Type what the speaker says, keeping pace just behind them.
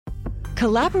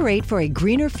Collaborate for a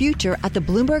greener future at the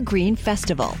Bloomberg Green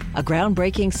Festival, a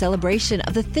groundbreaking celebration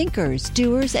of the thinkers,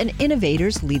 doers, and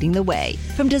innovators leading the way.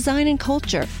 From design and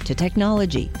culture to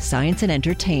technology, science, and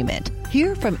entertainment.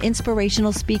 Hear from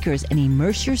inspirational speakers and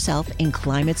immerse yourself in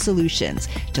climate solutions.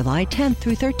 July 10th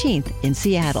through 13th in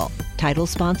Seattle. Title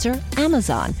sponsor,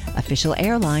 Amazon. Official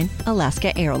airline,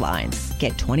 Alaska Airlines.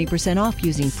 Get 20% off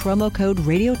using promo code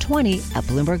radio20 at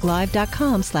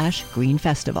BloombergLive.com/Green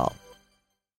Festival.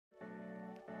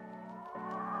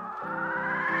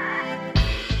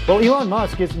 Well, Elon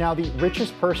Musk is now the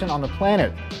richest person on the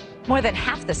planet. More than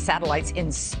half the satellites in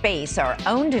space are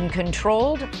owned and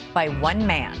controlled by one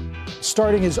man.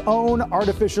 Starting his own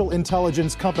artificial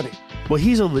intelligence company. Well,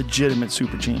 he's a legitimate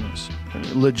super genius.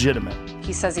 Legitimate.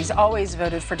 He says he's always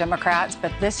voted for Democrats,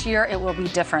 but this year it will be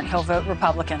different. He'll vote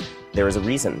Republican. There is a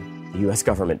reason the U.S.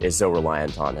 government is so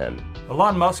reliant on him.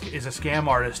 Elon Musk is a scam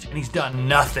artist, and he's done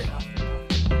nothing.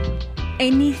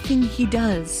 Anything he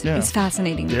does is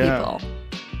fascinating to people.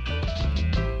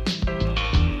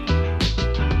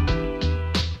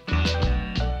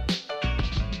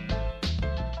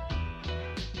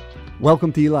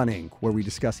 Welcome to Elon Inc., where we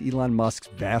discuss Elon Musk's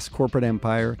vast corporate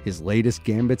empire, his latest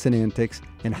gambits and antics,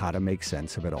 and how to make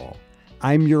sense of it all.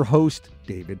 I'm your host,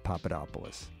 David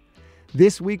Papadopoulos.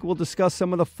 This week, we'll discuss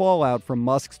some of the fallout from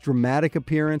Musk's dramatic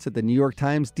appearance at the New York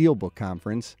Times DealBook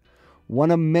Conference.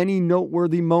 One of many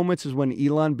noteworthy moments is when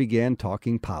Elon began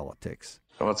talking politics.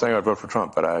 I'm not saying I'd vote for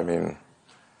Trump, but I mean,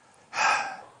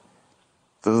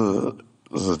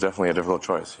 this is definitely a difficult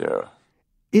choice, yeah.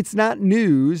 It's not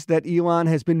news that Elon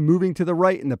has been moving to the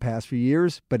right in the past few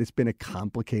years, but it's been a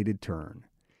complicated turn.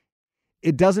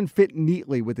 It doesn't fit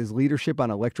neatly with his leadership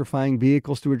on electrifying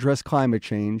vehicles to address climate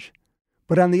change.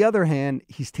 But on the other hand,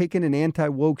 he's taken an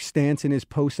anti-woke stance in his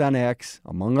posts on X,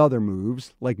 among other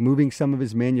moves, like moving some of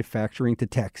his manufacturing to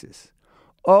Texas.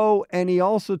 Oh, and he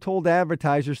also told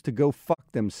advertisers to go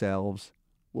fuck themselves.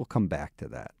 We'll come back to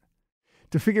that.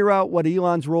 To figure out what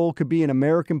Elon's role could be in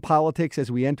American politics as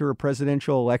we enter a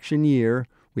presidential election year,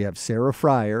 we have Sarah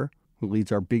Fryer, who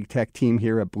leads our big tech team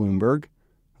here at Bloomberg.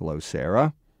 Hello,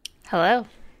 Sarah. Hello.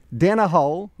 Dana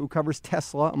Hull, who covers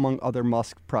Tesla, among other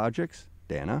Musk projects.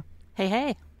 Dana. Hey,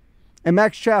 hey. And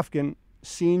Max Chafkin,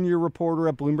 senior reporter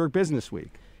at Bloomberg Business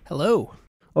Week. Hello.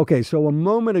 Okay, so a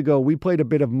moment ago, we played a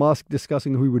bit of Musk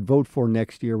discussing who he would vote for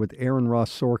next year with Aaron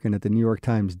Ross Sorkin at the New York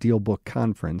Times DealBook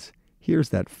Conference. Here's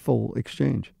that full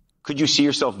exchange. Could you see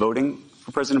yourself voting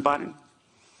for President Biden?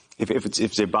 If it's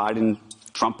a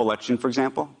Biden-Trump election, for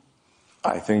example?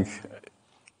 I think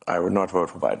I would not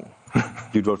vote for Biden.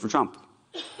 You'd vote for Trump?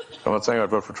 I'm not saying I'd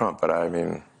vote for Trump, but I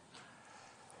mean,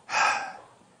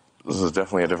 this is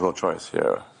definitely a difficult choice,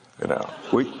 yeah. You know.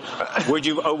 Would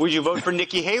you vote for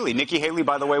Nikki Haley? Nikki Haley,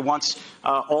 by the way, wants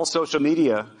all social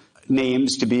media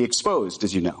names to be exposed,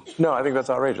 as you know. No, I think that's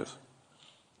outrageous.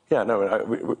 Yeah, no,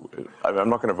 I'm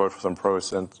not going to vote for some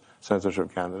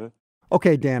pro-censorship candidate.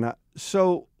 Okay, Dana,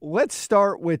 so let's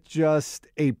start with just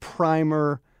a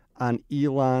primer on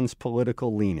Elon's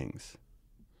political leanings.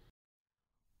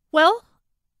 Well,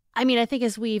 I mean, I think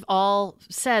as we've all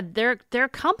said, they're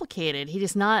complicated. He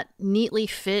does not neatly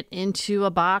fit into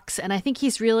a box. And I think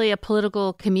he's really a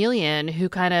political chameleon who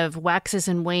kind of waxes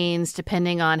and wanes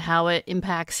depending on how it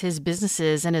impacts his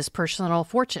businesses and his personal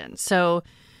fortune. So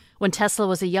when Tesla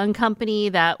was a young company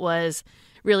that was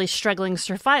really struggling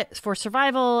for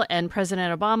survival and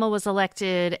President Obama was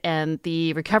elected and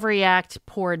the Recovery Act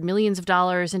poured millions of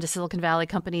dollars into Silicon Valley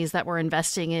companies that were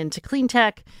investing into clean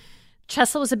tech,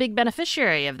 Tesla was a big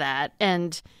beneficiary of that.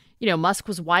 And, you know, Musk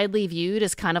was widely viewed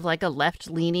as kind of like a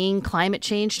left-leaning climate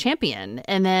change champion.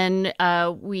 And then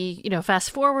fast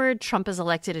forward, Trump is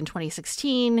elected in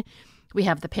 2016. We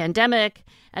have the pandemic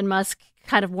and Musk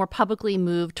kind of more publicly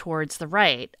moved towards the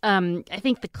right. I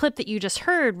think the clip that you just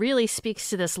heard really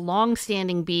speaks to this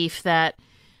long-standing beef that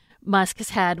Musk has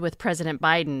had with President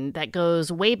Biden that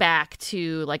goes way back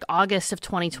to like August of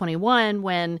 2021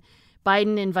 when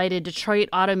Biden invited Detroit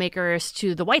automakers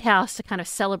to the White House to kind of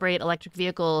celebrate electric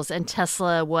vehicles, and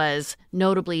Tesla was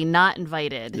notably not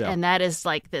invited. Yeah. And that is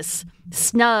like this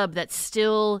snub that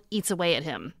still eats away at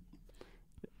him.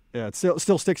 Yeah, it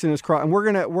still sticks in his craw. And we're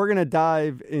gonna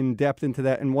dive in depth into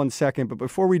that in 1 second. But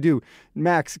before we do,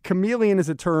 Max, chameleon is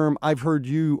a term I've heard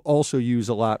you also use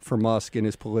a lot for Musk in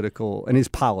his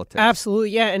politics. Absolutely,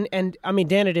 yeah. And I mean,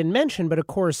 Dana didn't mention, but of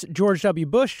course, George W.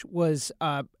 Bush was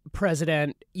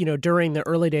president, during the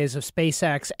early days of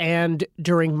SpaceX and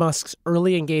during Musk's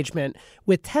early engagement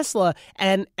with Tesla.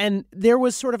 And there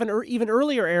was sort of an even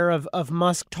earlier era of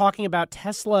Musk talking about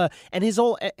Tesla and his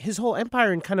whole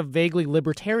empire in kind of vaguely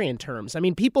libertarian terms. I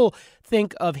mean, people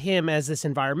think of him as this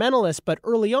environmentalist, but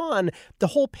early on, the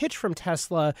whole pitch from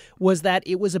Tesla was that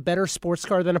it was a better sports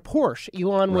car than a Porsche.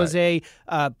 Elon was a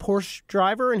Porsche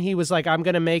driver, and he was like, I'm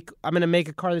going to make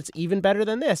a car that's even better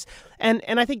than this. And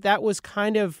I think that was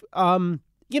kind of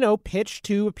pitched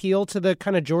to appeal to the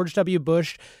kind of George W.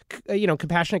 Bush,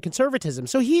 compassionate conservatism.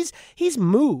 So he's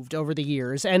moved over the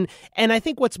years, and I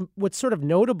think what's sort of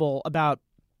notable about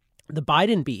the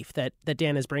Biden beef that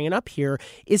Dan is bringing up here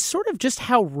is sort of just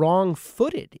how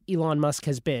wrong-footed Elon Musk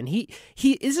has been.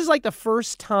 This is like the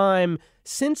first time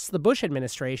since the Bush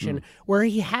administration where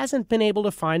he hasn't been able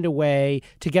to find a way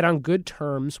to get on good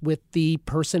terms with the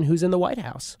person who's in the White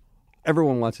House.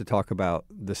 Everyone wants to talk about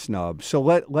the snub. So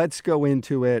let's go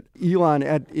into it. Elon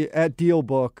at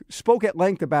DealBook spoke at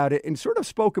length about it and sort of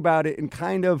spoke about it in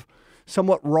kind of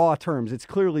somewhat raw terms. It's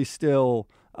clearly still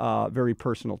very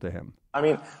personal to him. I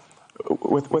mean,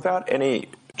 without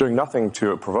doing nothing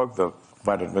to provoke the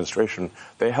Biden administration,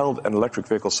 they held an electric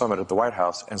vehicle summit at the White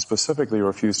House and specifically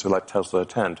refused to let Tesla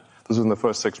attend. This was in the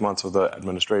first 6 months of the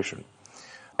administration.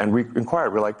 And we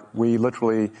inquired, we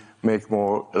literally make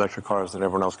more electric cars than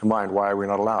everyone else combined. Why are we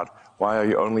not allowed? Why are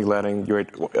you only letting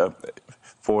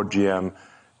Ford, GM,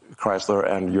 Chrysler,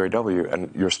 and UAW,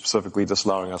 and you're specifically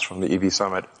disallowing us from the EV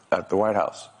summit at the White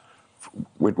House?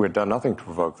 We'd done nothing to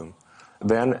provoke them.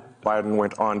 Then Biden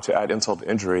went on to add insult to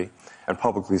injury and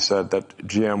publicly said that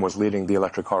GM was leading the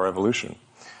electric car revolution.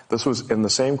 This was in the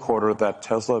same quarter that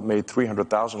Tesla made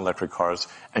 300,000 electric cars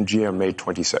and GM made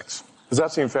 26. Does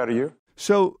that seem fair to you?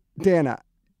 So, Dana,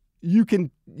 you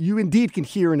indeed can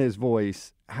hear in his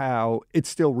voice how it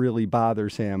still really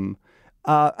bothers him.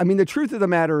 The truth of the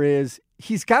matter is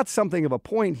he's got something of a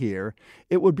point here.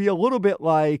 It would be a little bit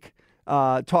like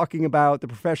talking about the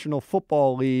Professional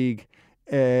Football League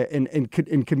and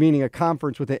convening a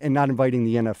conference with it and not inviting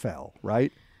the NFL,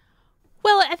 right?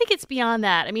 Well, I think it's beyond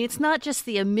that. I mean, it's not just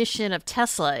the omission of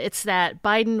Tesla. It's that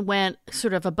Biden went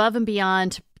sort of above and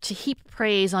beyond to heap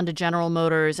praise onto General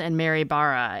Motors and Mary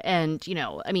Barra. And,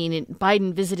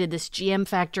 Biden visited this GM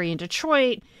factory in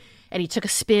Detroit, and he took a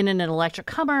spin in an electric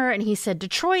Hummer, and he said,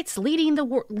 Detroit's leading the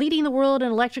world in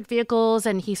electric vehicles.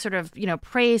 And he sort of,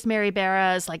 praised Mary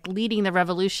Barra as like leading the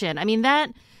revolution. I mean,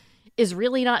 that is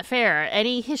really not fair.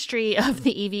 Any history of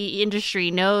the EV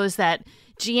industry knows that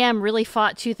GM really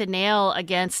fought tooth and nail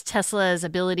against Tesla's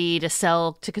ability to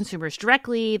sell to consumers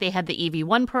directly. They had the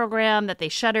EV1 program that they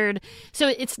shuttered.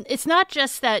 So it's not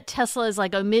just that Tesla is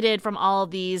like omitted from all of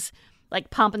these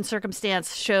like pomp and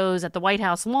circumstance shows at the White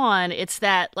House lawn. It's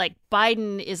that like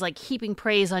Biden is like heaping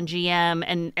praise on GM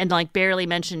and like barely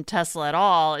mentioned Tesla at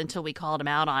all until we called him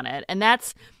out on it. And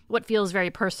that's what feels very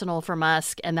personal for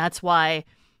Musk. And that's why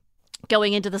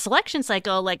going into this election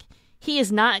cycle, like he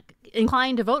is not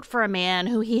inclined to vote for a man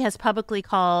who he has publicly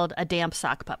called a damp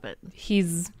sock puppet.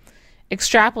 He's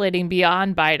extrapolating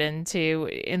beyond Biden to,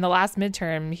 in the last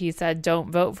midterm, he said, don't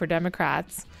vote for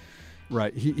Democrats.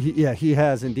 Right. He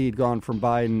has indeed gone from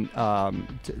Biden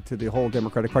to the whole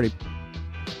Democratic Party.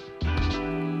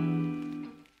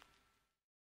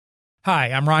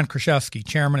 Hi, I'm Ron Kraszewski,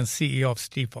 Chairman and CEO of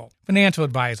Stifel. Financial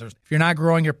advisors, if you're not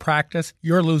growing your practice,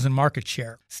 you're losing market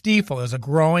share. Stifel is a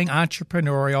growing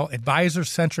entrepreneurial,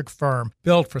 advisor-centric firm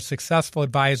built for successful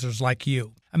advisors like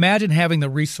you. Imagine having the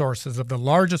resources of the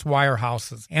largest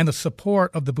wirehouses and the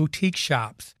support of the boutique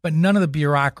shops, but none of the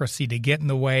bureaucracy to get in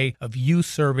the way of you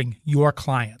serving your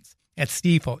clients. At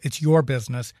Stifel, it's your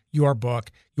business, your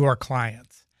book, your clients.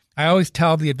 I always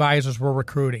tell the advisors we're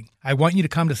recruiting, I want you to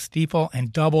come to Stifel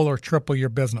and double or triple your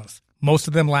business. Most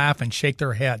of them laugh and shake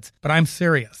their heads, but I'm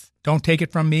serious. Don't take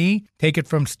it from me. Take it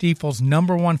from Stifel's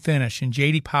 #1 finish in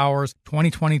J.D. Power's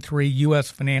 2023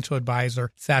 U.S. Financial Advisor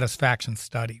Satisfaction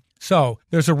Study. So,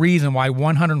 there's a reason why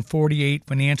 148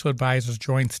 financial advisors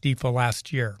joined Stifel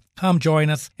last year. Come join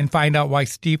us and find out why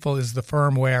Stifel is the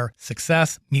firm where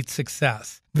success meets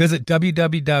success. Visit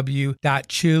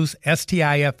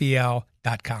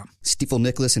www.choosestifel.com. Stifel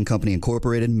Nicholas and Company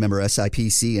Incorporated, member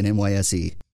SIPC and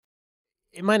NYSE.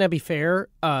 It might not be fair,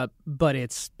 but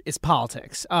it's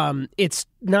politics. It's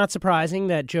not surprising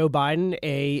that Joe Biden,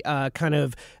 a kind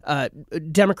of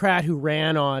Democrat who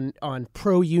ran on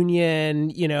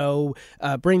pro-union,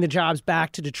 bring the jobs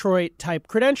back to Detroit type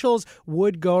credentials,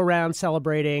 would go around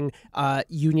celebrating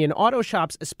union auto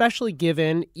shops, especially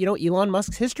given Elon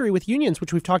Musk's history with unions,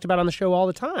 which we've talked about on the show all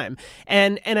the time.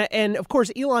 And of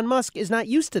course, Elon Musk is not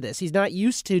used to this. He's not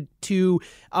used to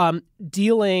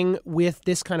dealing with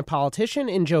this kind of politician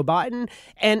in Joe Biden.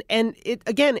 And it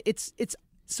again, it's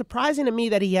surprising to me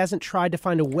that he hasn't tried to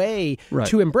find a way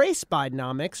to embrace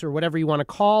Bidenomics, or whatever you want to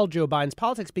call Joe Biden's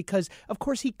politics, because, of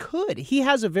course, he could. He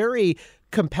has a very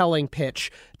compelling pitch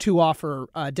to offer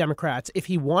Democrats if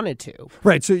he wanted to.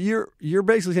 Right. So you're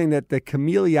basically saying that the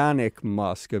chameleonic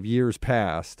Musk of years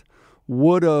past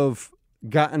would have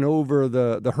gotten over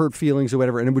the hurt feelings or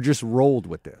whatever, and it would just rolled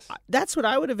with this. That's what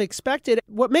I would have expected.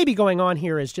 What may be going on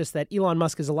here is just that Elon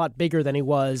Musk is a lot bigger than he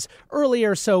was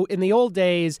earlier. So in the old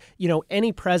days,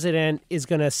 any president is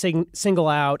going to single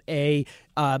out a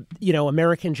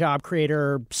American job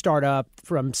creator startup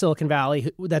from Silicon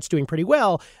Valley that's doing pretty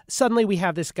well. Suddenly we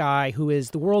have this guy who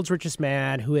is the world's richest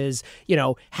man, who is,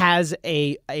 has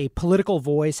a political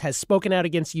voice, has spoken out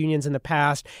against unions in the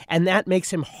past, and that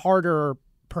makes him harder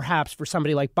perhaps for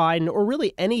somebody like Biden or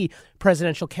really any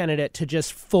presidential candidate to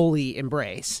just fully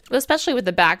embrace. Especially with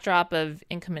the backdrop of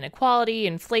income inequality,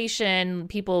 inflation,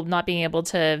 people not being able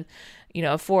to,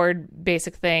 afford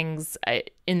basic things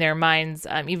in their minds,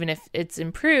 even if it's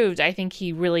improved. I think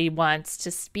he really wants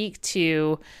to speak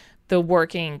to the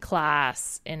working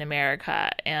class in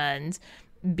America, and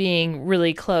being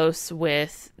really close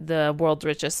with the world's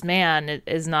richest man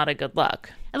is not a good look.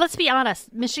 And let's be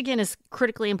honest, Michigan is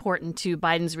critically important to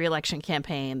Biden's reelection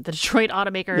campaign. The Detroit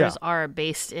automakers are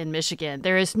based in Michigan.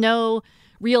 There is no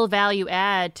real value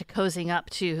add to cozying up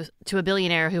to a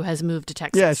billionaire who has moved to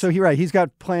Texas. Yeah, so he's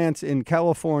got plants in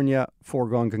California,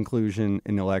 foregone conclusion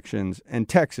in elections, and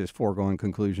Texas, foregone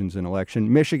conclusions in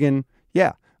election. Michigan,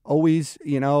 always,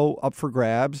 up for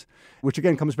grabs, which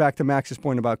again comes back to Max's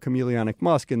point about chameleonic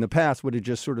Musk. In the past, would have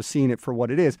just sort of seen it for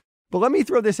what it is. But let me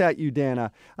throw this at you,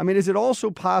 Dana. I mean, is it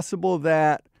also possible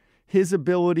that his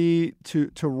ability to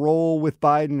roll with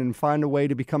Biden and find a way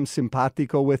to become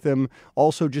simpatico with him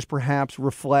also just perhaps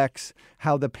reflects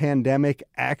how the pandemic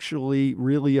actually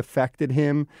really affected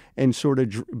him, and sort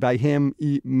of by him,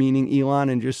 meaning Elon,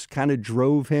 and just kind of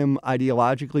drove him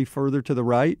ideologically further to the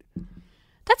right?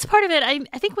 That's part of it.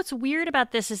 I think what's weird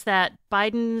about this is that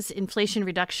Biden's Inflation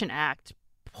Reduction Act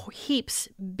heaps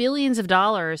billions of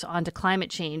dollars onto climate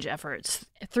change efforts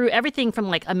through everything from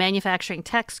like a manufacturing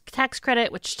tax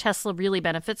credit, which Tesla really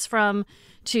benefits from,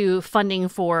 to funding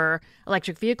for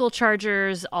electric vehicle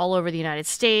chargers all over the United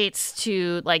States,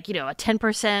 to a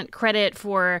 10% credit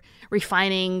for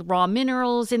refining raw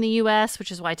minerals in the U.S.,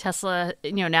 which is why Tesla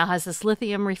now has this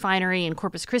lithium refinery in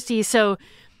Corpus Christi. So,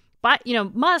 but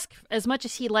Musk, as much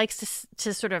as he likes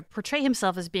to sort of portray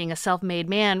himself as being a self-made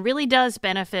man, really does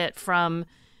benefit from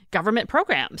government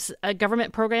programs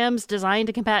designed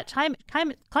to combat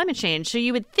climate change. So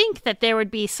you would think that there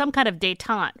would be some kind of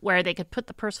détente where they could put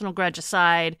the personal grudge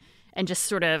aside and just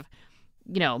sort of,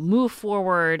 move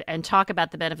forward and talk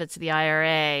about the benefits of the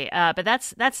IRA. But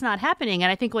that's not happening.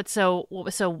 And I think what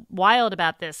was so wild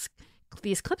about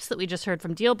these clips that we just heard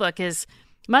from DealBook is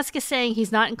Musk is saying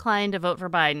he's not inclined to vote for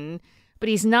Biden, but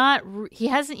he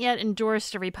hasn't yet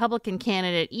endorsed a Republican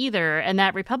candidate either. And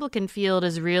that Republican field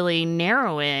is really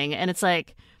narrowing. And it's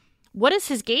like, what is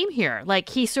his game here? Like,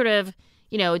 he sort of,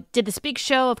 did this big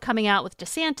show of coming out with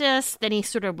DeSantis. Then he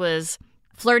sort of was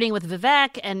flirting with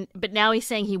Vivek. But now he's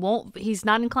saying he's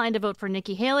not inclined to vote for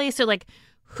Nikki Haley. So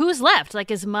who's left?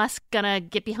 Like, is Musk going to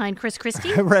get behind Chris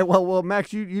Christie? Right. Well,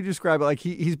 Max, you describe it like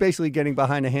he's basically getting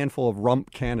behind a handful of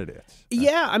rump candidates.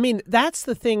 Yeah. I mean, that's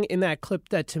the thing in that clip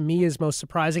that to me is most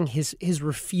surprising, his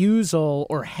refusal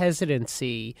or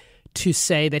hesitancy to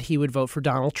say that he would vote for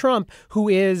Donald Trump, who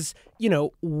is,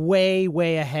 way,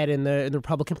 way ahead in the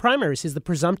Republican primaries. He's the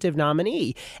presumptive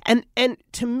nominee. And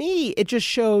to me, it just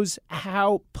shows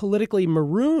how politically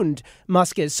marooned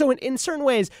Musk is. So in certain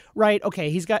ways, right, okay,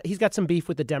 he's got some beef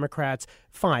with the Democrats.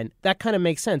 Fine. That kind of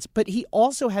makes sense. But he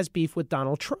also has beef with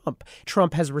Donald Trump.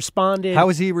 Trump has responded. How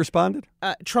has he responded?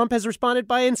 Trump has responded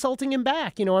by insulting him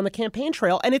back, on the campaign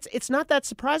trail. And it's not that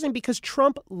surprising because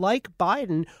Trump, like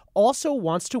Biden, also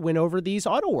wants to win over these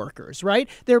auto workers, right?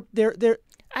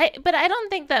 But I don't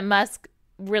think that Musk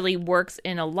really works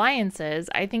in alliances.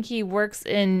 I think he works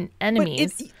in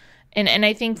enemies. And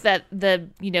I think that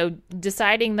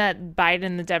deciding that Biden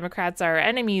and the Democrats are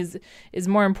enemies is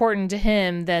more important to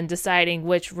him than deciding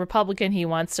which Republican he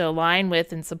wants to align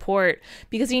with and support,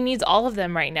 because he needs all of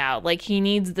them right now. Like, he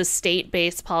needs the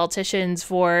state-based politicians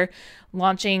for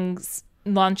launching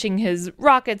his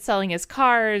rockets, selling his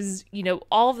cars,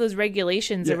 all of those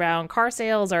regulations around car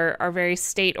sales are very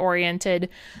state oriented.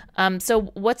 So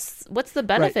what's the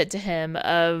benefit to him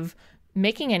of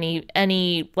making any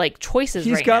choices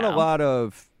right now? He's got a lot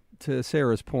of, to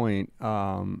Sarah's point,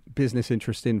 business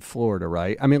interest in Florida,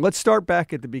 right? I mean, let's start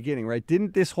back at the beginning, right?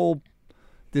 Didn't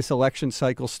this election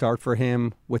cycle start for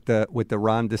him with the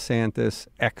Ron DeSantis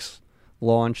X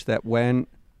launch that went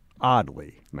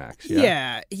oddly, Max.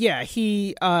 Yeah.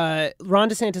 He Ron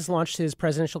DeSantis launched his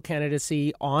presidential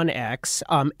candidacy on X.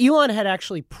 Elon had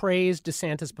actually praised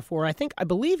DeSantis before. I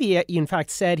believe he in fact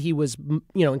said he was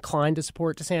inclined to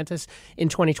support DeSantis in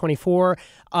 2024.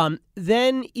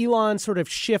 Then Elon sort of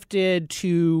shifted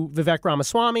to Vivek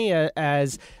Ramaswamy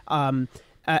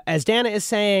as Dana is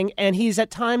saying, and he's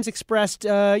at times expressed,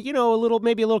 maybe a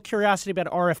little curiosity about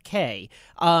RFK,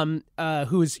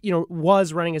 who's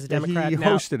was running as a Democrat. He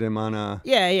hosted him on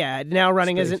now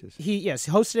running Spaces. he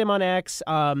hosted him on X,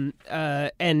 and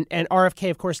RFK,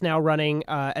 of course, now running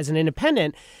as an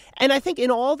independent. And I think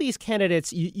in all these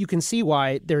candidates, you can see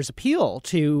why there's appeal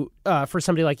to for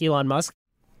somebody like Elon Musk.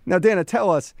 Now, Dana,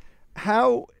 tell us,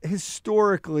 how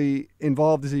historically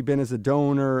involved has he been as a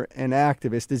donor and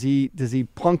activist? Does he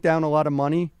plunk down a lot of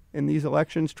money in these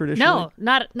elections traditionally?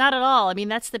 No, not at all. I mean,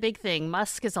 that's the big thing.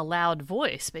 Musk is a loud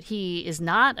voice, but he is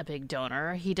not a big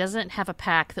donor. He doesn't have a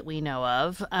PAC that we know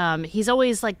of. He's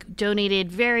always donated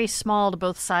very small to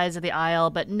both sides of the aisle,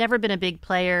 but never been a big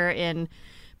player in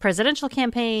presidential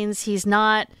campaigns. He's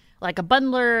not like a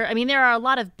bundler. I mean, there are a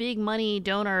lot of big money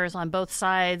donors on both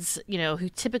sides, who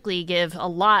typically give a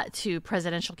lot to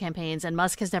presidential campaigns, and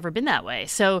Musk has never been that way.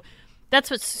 So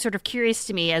that's what's sort of curious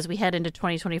to me as we head into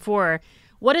 2024.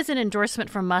 What does an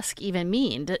endorsement from Musk even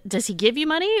mean? Does he give you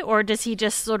money, or does he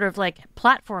just sort of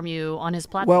platform you on his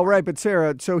platform? Well, right, but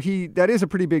Sarah, so that is a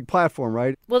pretty big platform,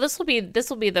 right? Well, this will be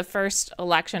the first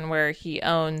election where he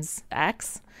owns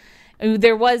X.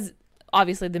 There was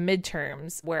obviously the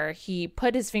midterms where he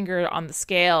put his finger on the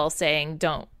scale saying,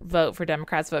 don't vote for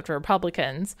Democrats, vote for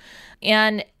Republicans.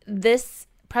 And this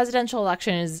presidential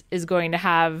election is going to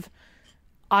have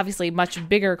obviously much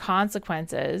bigger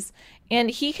consequences. And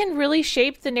he can really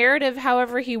shape the narrative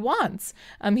however he wants.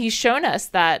 He's shown us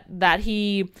that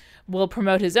he will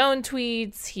promote his own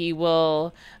tweets. He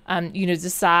will,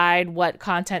 decide what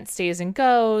content stays and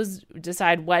goes,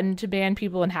 decide when to ban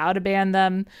people and how to ban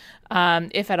them,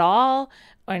 if at all,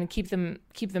 and keep them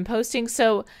posting.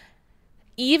 So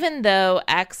even though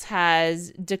X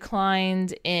has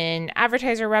declined in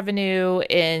advertiser revenue,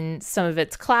 in some of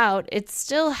its clout, it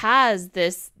still has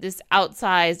this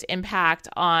outsized impact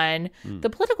on the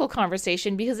political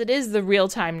conversation because it is the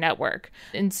real-time network.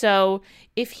 And so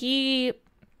if he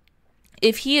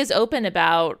is open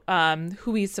about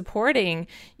who he's supporting,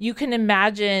 you can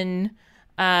imagine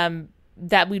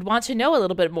that we'd want to know a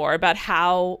little bit more about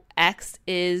how X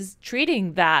is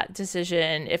treating that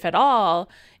decision, if at all,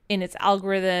 in its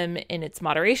algorithm, in its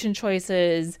moderation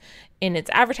choices, in its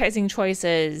advertising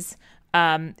choices.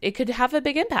 It could have a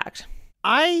big impact.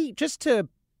 Just to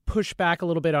push back a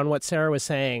little bit on what Sarah was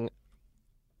saying,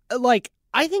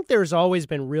 I think there's always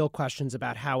been real questions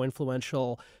about how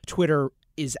influential Twitter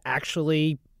has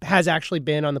actually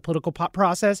been on the political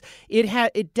process.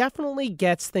 It definitely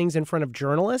gets things in front of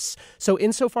journalists. So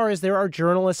insofar as there are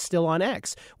journalists still on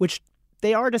X, which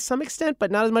they are to some extent,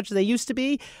 but not as much as they used to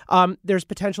be, there's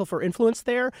potential for influence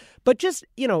there. But just,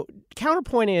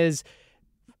 counterpoint is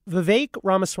Vivek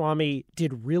Ramaswamy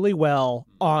did really well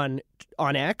on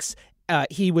X.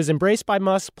 He was embraced by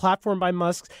Musk, platformed by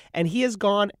Musk, and he has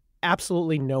gone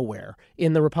absolutely nowhere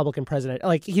in the Republican president.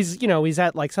 He's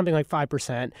at something like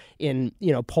 5% in,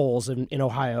 polls in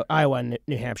Ohio, Iowa, and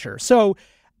New Hampshire. So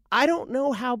I don't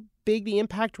know how big the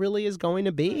impact really is going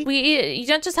to be. You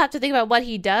don't just have to think about what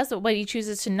he does, but what he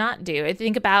chooses to not do. I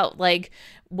think about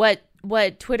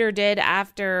what Twitter did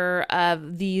after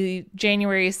the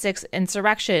January 6th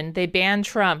insurrection. They banned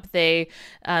Trump. They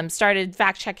started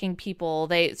fact-checking people.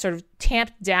 They sort of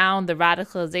tamped down the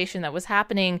radicalization that was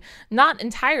happening, not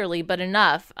entirely, but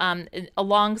enough.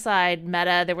 Alongside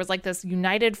Meta, there was this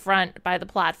united front by the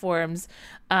platforms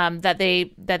that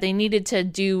they needed to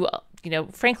do,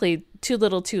 frankly, too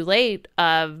little too late.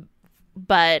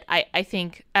 But I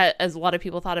think, as a lot of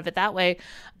people thought of it that way,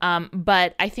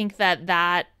 but I think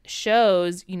that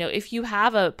shows, if you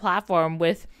have a platform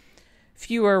with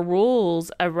fewer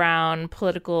rules around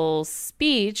political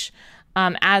speech,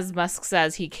 as Musk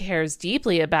says he cares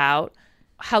deeply about,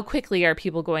 how quickly are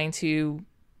people going to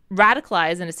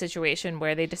radicalize in a situation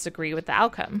where they disagree with the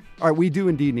outcome? All right, we do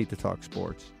indeed need to talk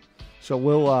sports. So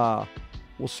we'll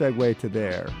segue to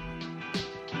there.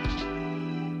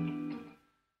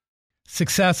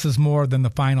 Success is more than the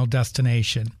final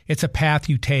destination. It's a path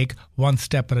you take one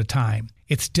step at a time.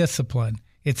 It's discipline,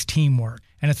 it's teamwork,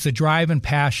 and it's the drive and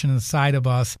passion inside of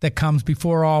us that comes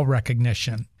before all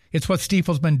recognition. It's what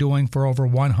Stifel's been doing for over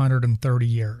 130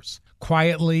 years.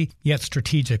 Quietly, yet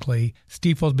strategically,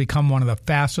 Stifel's become one of the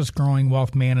fastest growing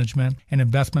wealth management and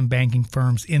investment banking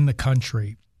firms in the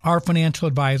country. Our financial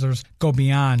advisors go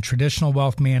beyond traditional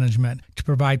wealth management to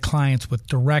provide clients with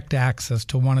direct access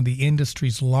to one of the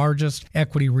industry's largest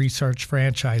equity research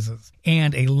franchises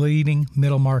and a leading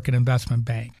middle market investment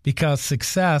bank. Because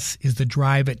success is the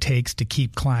drive it takes to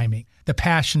keep climbing, the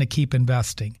passion to keep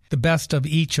investing, the best of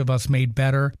each of us made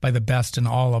better by the best in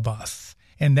all of us.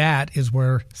 And that is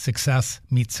where success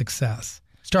meets success.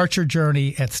 Start your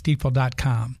journey at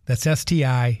Stifel.com. That's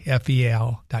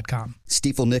Stifel.com.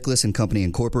 Stifel Nicholas and Company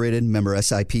Incorporated, member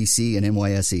SIPC and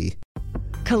NYSE.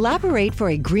 Collaborate for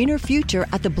a greener future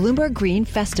at the Bloomberg Green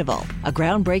Festival, a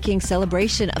groundbreaking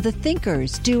celebration of the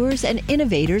thinkers, doers, and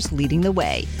innovators leading the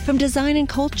way. From design and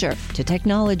culture to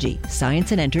technology,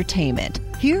 science, and entertainment.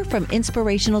 Hear from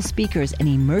inspirational speakers and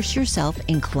immerse yourself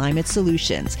in climate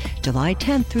solutions. July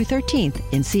 10th through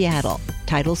 13th in Seattle.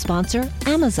 Title sponsor,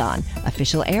 Amazon.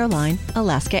 Official airline,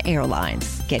 Alaska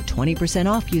Airlines. Get 20%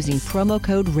 off using promo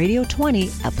code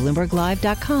Radio20 at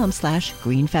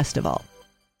BloombergLive.com/greenfestival.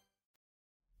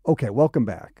 Okay, welcome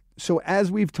back. So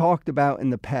as we've talked about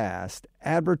in the past,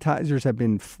 advertisers have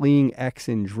been fleeing X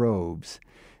in droves.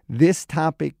 This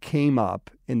topic came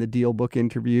up in the DealBook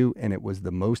interview, and it was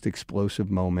the most explosive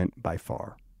moment by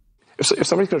far. If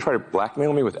somebody's going to try to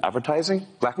blackmail me with advertising,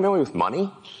 blackmail me with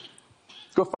money,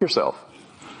 go fuck yourself.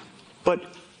 But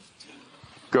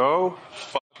go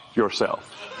fuck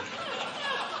yourself.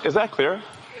 Is that clear?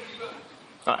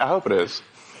 I hope it is.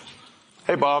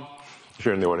 Hey, Bob, if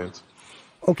you're in the audience.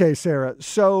 Okay, Sarah.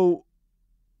 So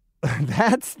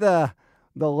that's the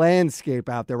landscape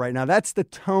out there right now. That's the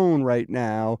tone right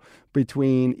now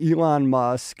between Elon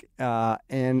Musk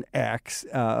and X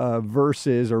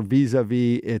versus or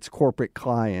vis-a-vis its corporate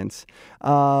clients.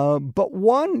 But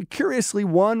one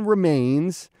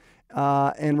remains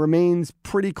and remains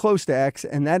pretty close to X,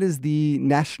 and that is the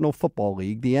National Football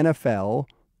League, the NFL.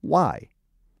 Why?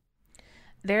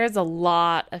 There's a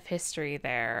lot of history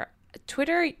there.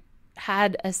 Twitter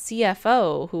had a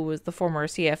CFO who was the former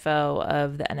CFO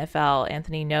of the NFL,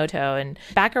 Anthony Noto. And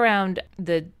back around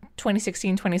the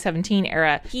 2016-2017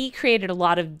 era, he created a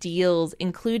lot of deals,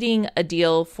 including a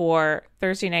deal for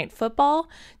Thursday Night Football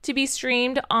to be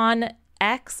streamed on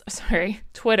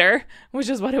Twitter, which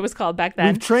is what it was called back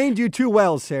then. We've trained you too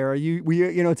well, Sarah.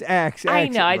 It's X. I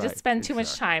know. I just spend too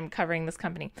much time covering this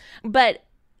company. But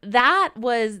that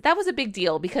was a big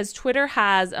deal because Twitter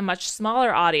has a much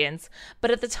smaller audience,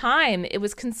 but at the time it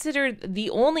was considered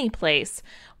the only place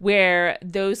where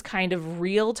those kind of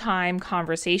real-time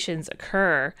conversations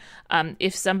occur.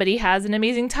 If somebody has an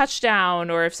amazing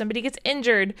touchdown or if somebody gets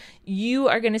injured, you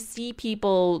are going to see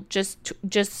people just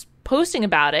posting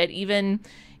about it, even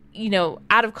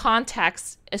out of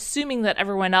context, assuming that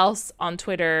everyone else on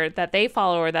Twitter that they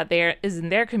follow or that is in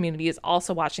their community is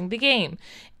also watching the game.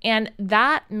 And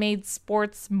that made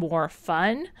sports more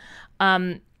fun.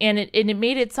 And it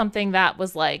made it something that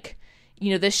was like,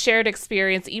 this shared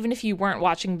experience. Even if you weren't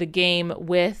watching the game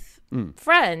with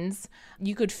friends,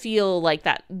 you could feel like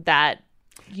that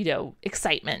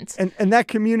excitement. And that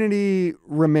community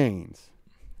remains.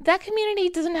 That community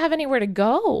doesn't have anywhere to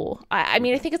go. I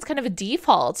mean, I think it's kind of a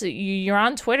default. You're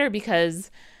on Twitter because,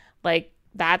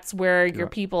 that's where your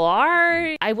people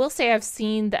are. I will say I've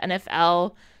seen the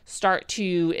NFL start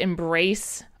to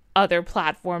embrace other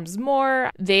platforms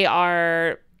more.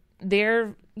 They're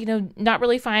not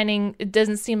really finding, it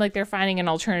doesn't seem like they're finding an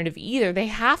alternative either. They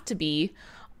have to be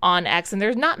on X, and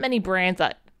there's not many brands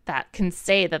that can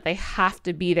say that they have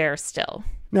to be there still.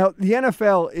 Now, the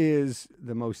NFL is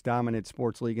the most dominant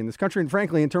sports league in this country. And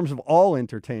frankly, in terms of all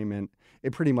entertainment,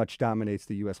 it pretty much dominates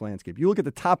the U.S. landscape. You look at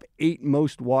the top 8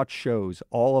 most watched shows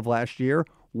all of last year,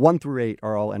 1 through 8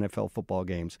 are all NFL football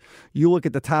games. You look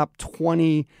at the top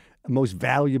 20 most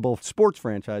valuable sports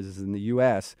franchises in the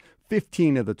U.S.,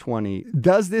 15 of the 20.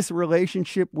 Does this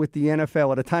relationship with the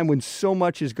NFL at a time when so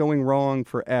much is going wrong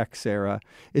for X, Sarah,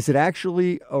 is it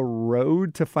actually a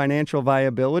road to financial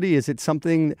viability? Is it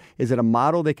a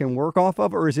model they can work off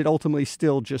of, or is it ultimately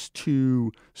still just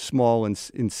too small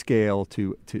in scale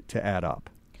to add up?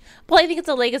 Well, I think it's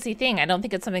a legacy thing. I don't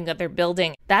think it's something that they're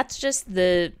building. That's just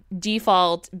the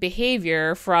default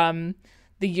behavior from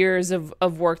the years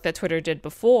of work that Twitter did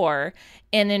before.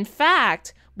 And in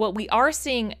fact, what we are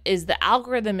seeing is the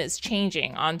algorithm is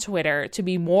changing on Twitter to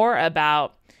be more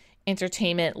about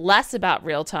entertainment, less about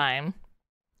real time.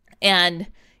 And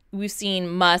we've seen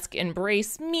Musk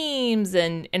embrace memes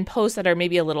and posts that are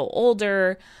maybe a little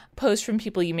older, posts from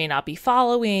people you may not be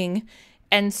following.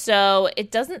 And so it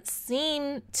doesn't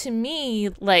seem to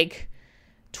me like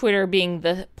Twitter being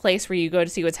the place where you go to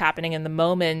see what's happening in the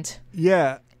moment.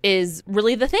 Yeah. is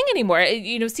really the thing anymore.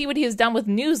 You know, see what he has done with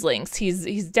news links. He's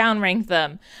downranked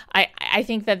them. I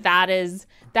think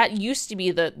that used to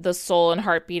be the soul and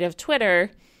heartbeat of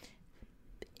Twitter.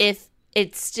 If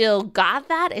it still got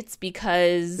that, it's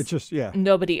because it's just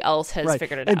nobody else has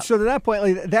figured it out. And so to that point,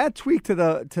 like, that tweak to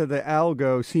the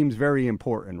algo seems very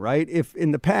important, right? If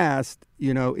in the past,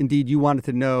 you know, indeed you wanted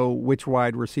to know which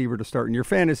wide receiver to start in your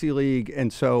fantasy league,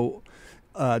 and so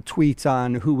tweets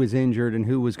on who was injured and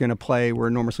who was going to play were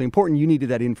enormously important, you needed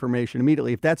that information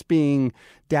immediately. If that's being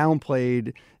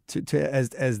downplayed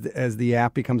as the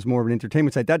app becomes more of an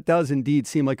entertainment site, that does indeed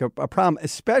seem like a problem,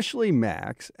 especially,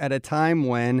 Max, at a time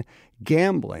when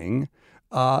gambling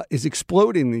is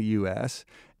exploding in the U.S.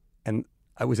 And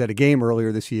I was at a game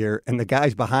earlier this year, and the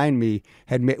guys behind me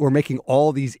were making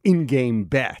all these in-game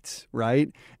bets,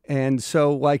 right? And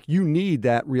so, like, you need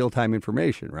that real-time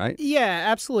information, right? Yeah,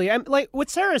 absolutely. Like what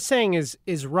Sarah's saying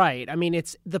is right. I mean,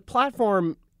 it's the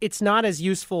platform. It's not as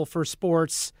useful for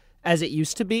sports as it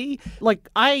used to be. Like,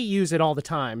 I use it all the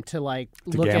time to look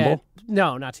gamble? at.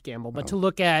 No, not to gamble, but to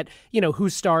look at, you know,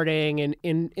 who's starting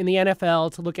in the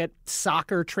NFL, to look at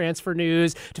soccer transfer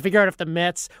news, to figure out if the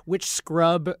Mets, which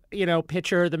scrub, you know,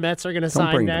 pitcher the Mets are going to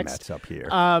sign next. Don't bring the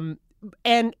Mets up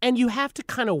here. And you have to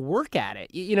kind of work at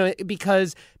it, you know,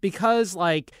 because of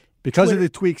the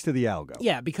tweaks to the algo.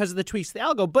 Yeah, because of the tweaks to the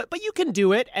algo. But you can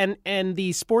do it. And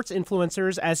the sports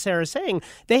influencers, as Sarah's saying,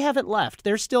 they haven't left.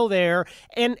 They're still there.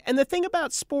 And the thing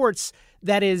about sports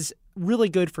that is really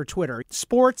good for Twitter,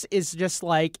 sports is just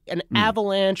like an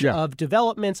avalanche of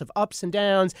developments, of ups and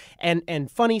downs,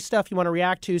 and funny stuff you want to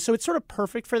react to. So it's sort of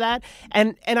perfect for that.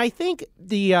 And I think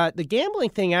the gambling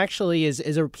thing actually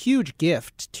is a huge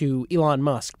gift to Elon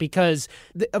Musk because,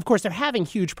 of course, they're having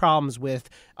huge problems with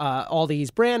all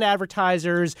these brand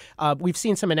advertisers. We've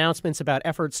seen some announcements about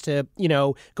efforts to, you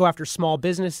know, go after small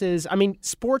businesses. I mean,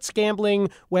 sports gambling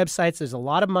websites, there's a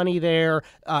lot of money there.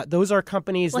 Those are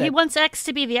companies he wants X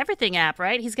to be the everything app,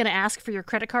 right? He's going to ask for your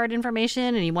credit card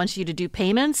information, and he wants you to do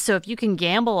payments. So if you can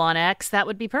gamble on X, that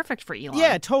would be perfect for Elon.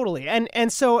 Yeah, totally.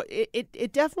 And so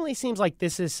it definitely seems like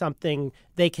this is something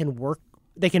they can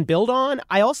build on.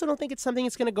 I also don't think it's something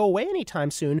that's going to go away anytime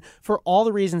soon for all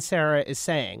the reasons Sarah is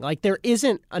saying. Like, there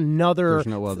isn't another. There's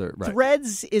no other. Right.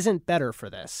 Threads isn't better for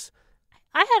this.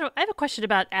 I have a question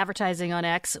about advertising on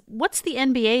X. What's the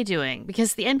NBA doing?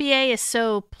 Because the NBA is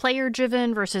so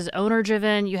player-driven versus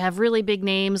owner-driven. You have really big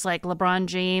names like LeBron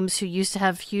James, who used to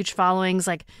have huge followings.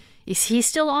 Like, is he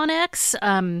still on X?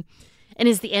 And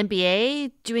is the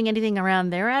NBA doing anything around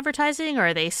their advertising, or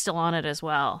are they still on it as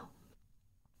well?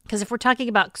 Because if we're talking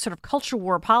about sort of culture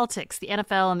war politics, the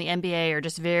NFL and the NBA are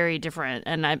just very different,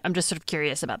 and I'm just sort of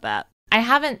curious about that. I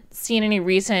haven't seen any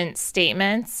recent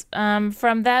statements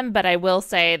from them, but I will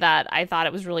say that I thought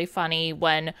it was really funny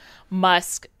when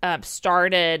Musk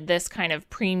started this kind of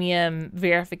premium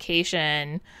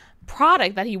verification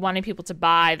product that he wanted people to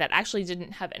buy that actually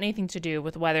didn't have anything to do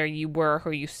with whether you were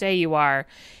who you say you are.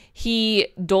 He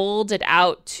doled it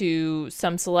out to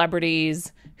some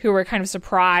celebrities who were kind of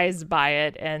surprised by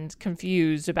it and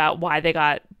confused about why they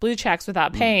got blue checks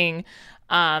without paying.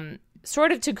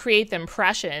 Sort of to create the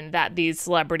impression that these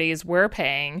celebrities were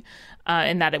paying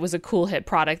and that it was a cool hit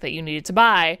product that you needed to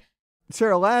buy.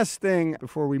 Sarah, last thing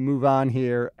before we move on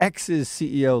here. X's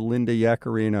CEO, Linda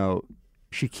Yaccarino,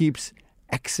 she keeps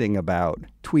Xing about,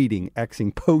 tweeting,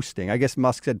 Xing, posting. I guess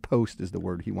Musk said post is the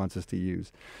word he wants us to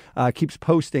use. Keeps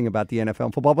posting about the NFL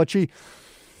and football, but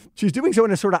she's doing so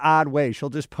in a sort of odd way. She'll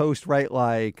just post, right,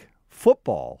 like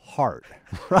football, heart,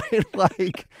 right?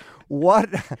 Like,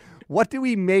 what do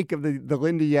we make of the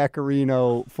Linda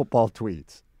Yaccarino football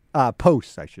tweets?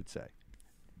 Posts, I should say.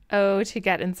 Oh, to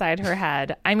get inside her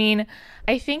head. I mean,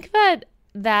 I think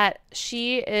that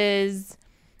she is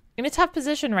in a tough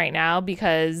position right now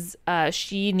because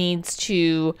she needs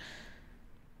to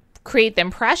create the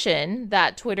impression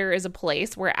that Twitter is a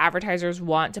place where advertisers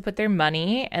want to put their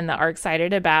money and that are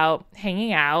excited about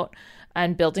hanging out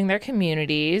and building their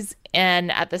communities.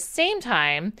 And at the same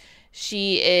time,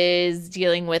 she is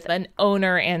dealing with an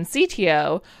owner and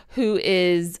CTO who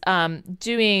is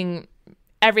doing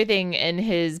everything in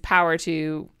his power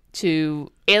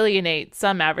to alienate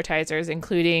some advertisers,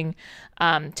 including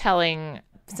telling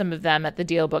some of them at the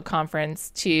DealBook conference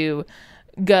to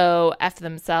go F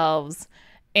themselves,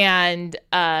 and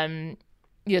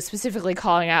specifically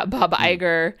calling out Bob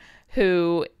Iger,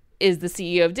 who is the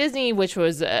CEO of Disney, which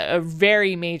was a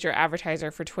very major advertiser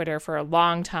for Twitter for a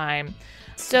long time.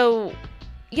 So,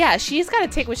 yeah, she's got to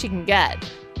take what she can get.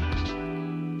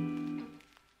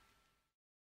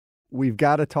 we've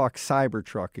got to talk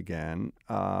Cybertruck again.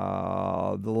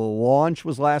 The launch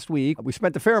was last week. We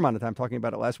spent a fair amount of time talking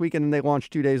about it last week, and then they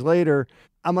launched 2 days later.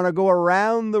 I'm going to go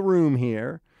around the room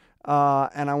here,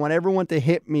 and I want everyone to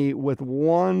hit me with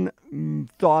one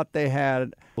thought they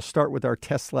had. We'll start with our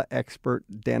Tesla expert,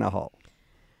 Dana Hull.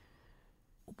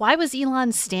 Why was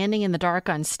Elon standing in the dark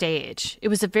on stage? It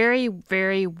was a very,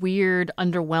 very weird,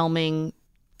 underwhelming,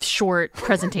 short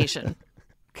presentation.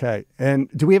 Okay. And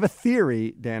do we have a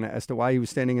theory, Dana, as to why he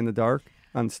was standing in the dark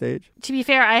on stage? To be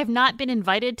fair, I have not been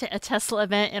invited to a Tesla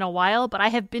event in a while, but I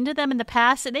have been to them in the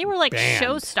past, and they were like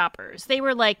showstoppers. They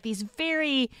were like these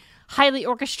very highly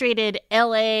orchestrated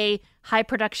LA, high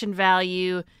production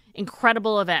value,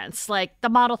 incredible events. Like the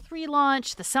Model 3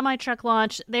 launch, the semi-truck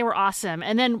launch, they were awesome.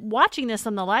 And then watching this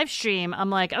on the live stream, I'm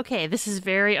like, okay, this is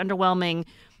very underwhelming.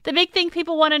 The big thing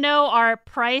people want to know are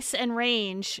price and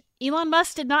range. Elon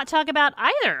Musk did not talk about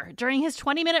either during his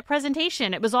 20-minute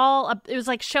presentation. It was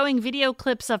like showing video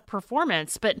clips of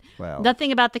performance, but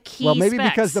nothing about the key specs. Maybe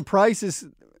because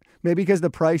the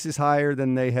price is higher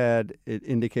than they had it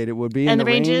indicated would be, and the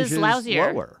range is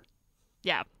lousier. Lower.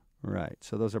 Yeah. Right.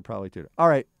 So those are probably two. All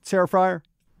right, Sarah Fryer.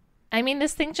 I mean,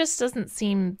 this thing just doesn't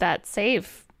seem that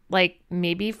safe. Like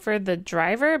maybe for the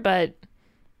driver, but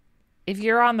if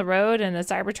you're on the road and a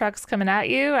Cybertruck's coming at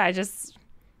you, I just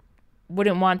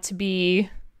wouldn't want to be,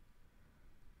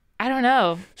 I don't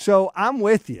know. So I'm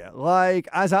with you. Like,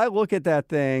 as I look at that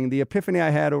thing, the epiphany I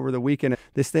had over the weekend,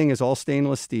 this thing is all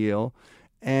stainless steel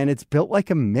and it's built like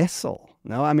a missile.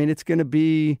 No, I mean, it's going to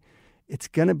be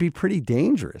pretty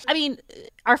dangerous. I mean,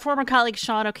 our former colleague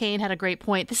Sean O'Kane had a great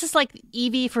point. This is like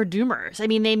EV for doomers. I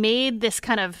mean, they made this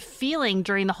kind of feeling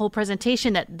during the whole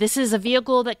presentation that this is a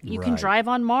vehicle that you can drive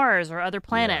on Mars or other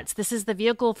planets. Yeah. This is the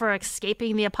vehicle for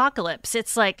escaping the apocalypse.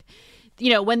 It's like, you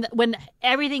know, when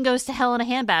everything goes to hell in a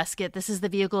handbasket, this is the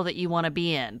vehicle that you want to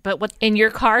be in. But what in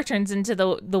your car turns into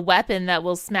the weapon that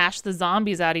will smash the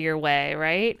zombies out of your way,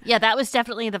 right? Yeah, that was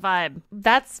definitely the vibe.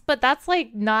 That's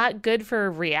like not good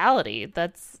for reality.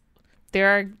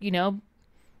 There are, you know,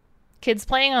 kids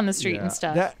playing on the street and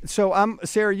stuff. So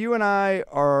Sarah, you and I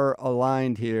are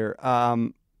aligned here.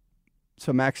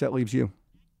 So Max, that leaves you.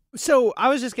 So I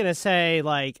was just gonna say,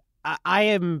 like, I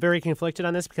am very conflicted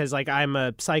on this because, like, I'm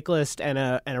a cyclist and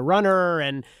a runner,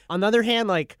 and on the other hand,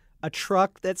 like, a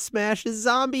truck that smashes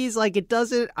zombies, like, it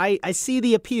doesn't. I see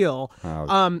the appeal.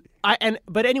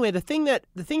 But anyway, the thing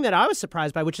that I was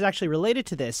surprised by, which is actually related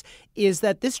to this, is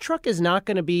that this truck is not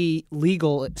going to be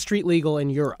street legal in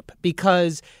Europe,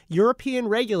 because European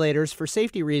regulators, for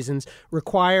safety reasons,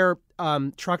 require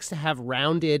trucks to have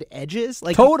rounded edges.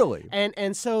 Like, totally.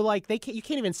 And so, like, you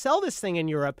can't even sell this thing in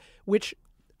Europe, which,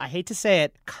 I hate to say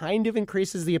it, kind of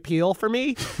increases the appeal for me.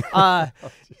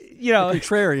 You know,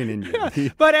 contrarian in you. Yeah.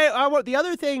 But the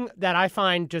other thing that I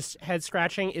find just head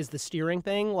scratching is the steering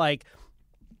thing. Like,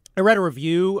 I read a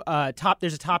review.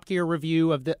 There's a Top Gear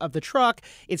review of the truck.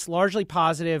 It's largely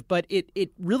positive, but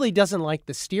it really doesn't like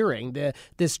the steering.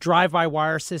 This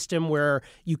drive-by-wire system where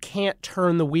you can't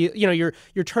turn the wheel. You know,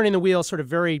 you're turning the wheel sort of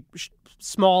very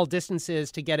small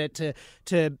distances to get it to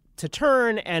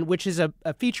turn, and which is a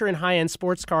feature in high-end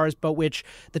sports cars, but which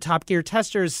the Top Gear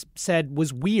testers said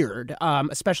was weird,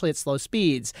 especially at slow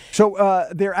speeds. So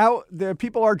they're out. The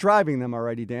people are driving them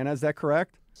already, Dana. Is that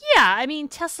correct? Yeah, I mean,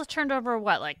 Tesla turned over,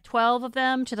 12 of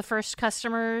them to the first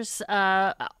customers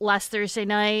last Thursday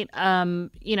night.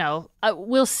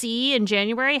 We'll see in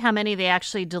January how many they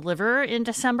actually deliver in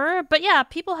December. But yeah,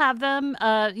 people have them.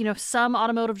 Some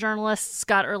automotive journalists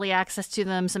got early access to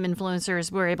them. Some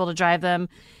influencers were able to drive them.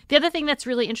 The other thing that's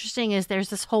really interesting is there's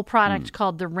this whole product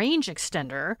called the Range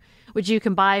Extender, which you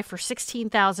can buy for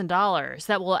 $16,000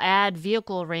 that will add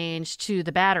vehicle range to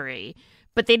the battery.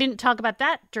 But they didn't talk about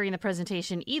that during the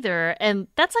presentation either. And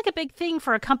that's like a big thing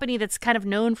for a company that's kind of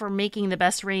known for making the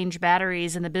best range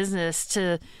batteries in the business,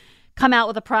 to come out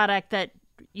with a product that,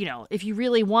 you know, if you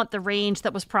really want the range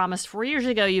that was promised 4 years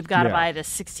ago, you've got to buy this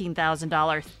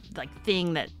 $16,000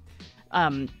 thing that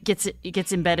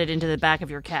gets embedded into the back of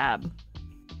your cab.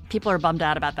 People are bummed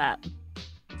out about that.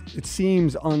 It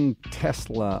seems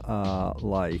un-Tesla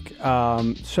like.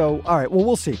 So, all right. Well,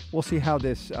 we'll see. We'll see how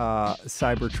this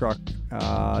Cybertruck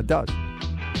does.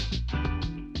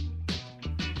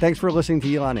 Thanks for listening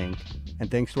to Elon Inc. And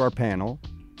thanks to our panel,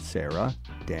 Sarah,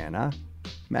 Dana,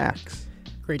 Max.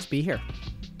 Great to be here.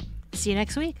 See you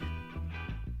next week.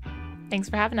 Thanks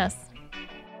for having us.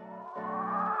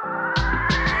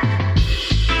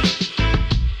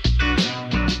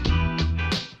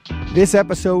 This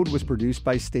episode was produced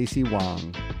by Stacey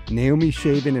Wang. Naomi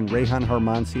Shavin and Rehan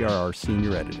Harmansi are our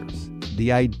senior editors.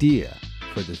 The idea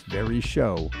for this very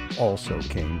show also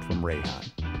came from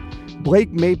Rehan.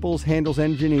 Blake Maples handles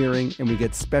engineering, and we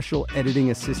get special editing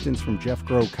assistance from Jeff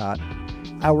Grocott.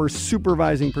 Our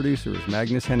supervising producer is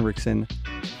Magnus Henriksen.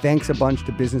 Thanks a bunch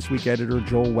to Business Week editor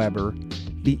Joel Weber.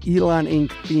 The Elon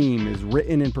Inc. theme is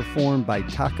written and performed by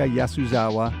Taka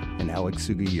Yasuzawa and Alex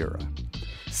Sugiura.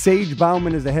 Sage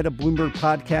Bauman is the head of Bloomberg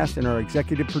Podcast and our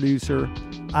executive producer.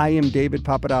 I am David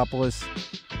Papadopoulos.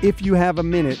 If you have a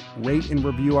minute, rate and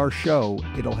review our show.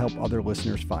 It'll help other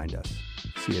listeners find us.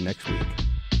 See you next week.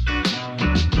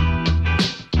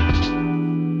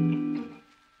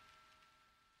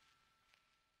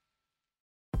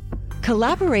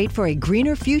 Collaborate for a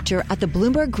greener future at the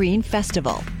Bloomberg Green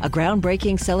Festival, a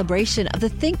groundbreaking celebration of the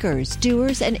thinkers,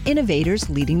 doers, and innovators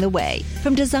leading the way.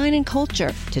 From design and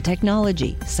culture to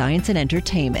technology, science, and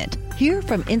entertainment. Hear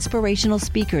from inspirational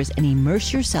speakers and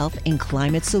immerse yourself in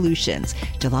climate solutions.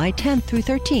 July 10th through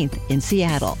 13th in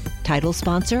Seattle. Title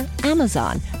sponsor,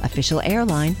 Amazon. Official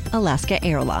airline, Alaska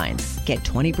Airlines. Get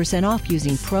 20% off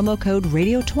using promo code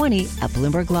radio20 at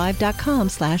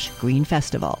BloombergLive.com/Green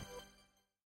Festival.